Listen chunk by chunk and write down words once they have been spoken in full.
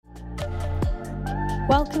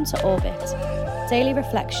Welcome to Orbit, daily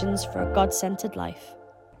reflections for a God-centered life.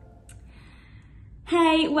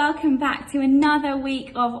 Hey, welcome back to another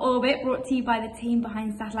week of Orbit, brought to you by the team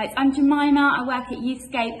behind Satellites. I'm Jemimah, I work at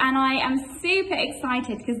Youthscape, and I am super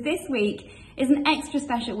excited because this week is an extra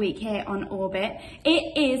special week here on Orbit.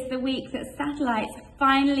 It is the week that Satellites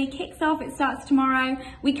finally kicks off. It starts tomorrow.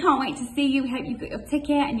 We can't wait to see you. We hope you've got your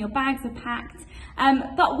ticket and your bags are packed.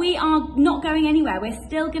 But we are not going anywhere. We're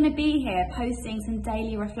still going to be here posting some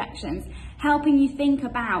daily reflections, helping you think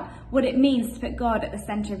about what it means to put God at the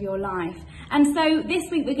centre of your life. And so this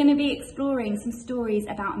week we're going to be exploring some stories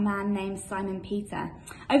about a man named Simon Peter.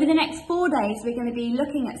 Over the next 4 days we're going to be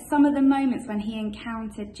looking at some of the moments when he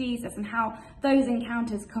encountered Jesus and how those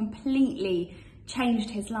encounters completely changed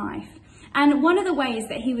his life. And one of the ways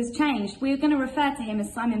that he was changed, we're going to refer to him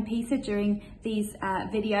as Simon Peter during these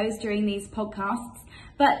videos, during these podcasts.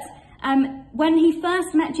 But when he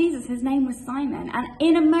first met Jesus, his name was Simon. And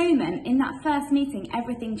in a moment, in that first meeting,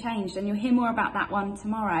 everything changed. And you'll hear more about that one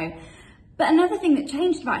tomorrow. But another thing that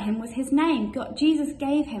changed about him was his name. Jesus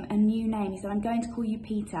gave him a new name. He said, I'm going to call you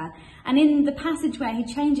Peter. And in the passage where he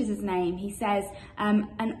changes his name, he says,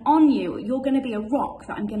 and on you, you're going to be a rock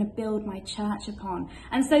that I'm going to build my church upon.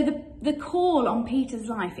 And so the call on Peter's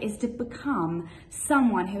life is to become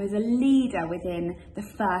someone who is a leader within the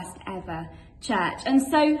first ever church. And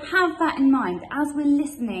so have that in mind as we're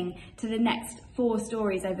listening to the next 4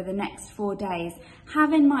 stories over the next 4 days.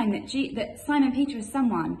 Have in mind that Simon Peter is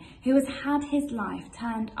someone who has had his life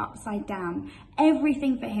turned upside down.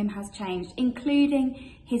 Everything for him has changed,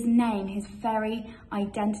 including his name, his very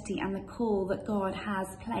identity, and the call that God has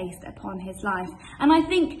placed upon his life. And I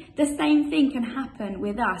think the same thing can happen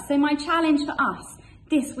with us. So my challenge for us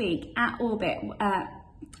this week at Orbit,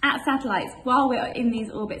 at Satellites, while we're in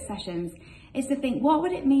these Orbit sessions, is to think, what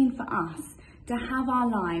would it mean for us to have our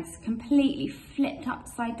lives completely flipped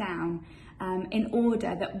upside down in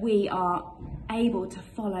order that we are able to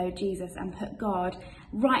follow Jesus and put God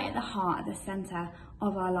right at the heart, at the centre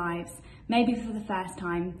of our lives, maybe for the first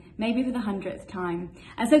time, maybe for the 100th time.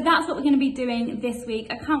 And so that's what we're going to be doing this week.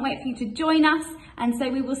 I can't wait for you to join us. And so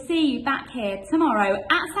we will see you back here tomorrow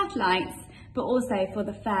at Satellites, but also for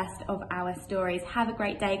the first of our stories. Have a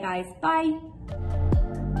great day, guys. Bye.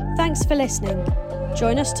 Thanks for listening.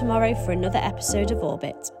 Join us tomorrow for another episode of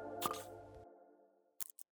Orbit.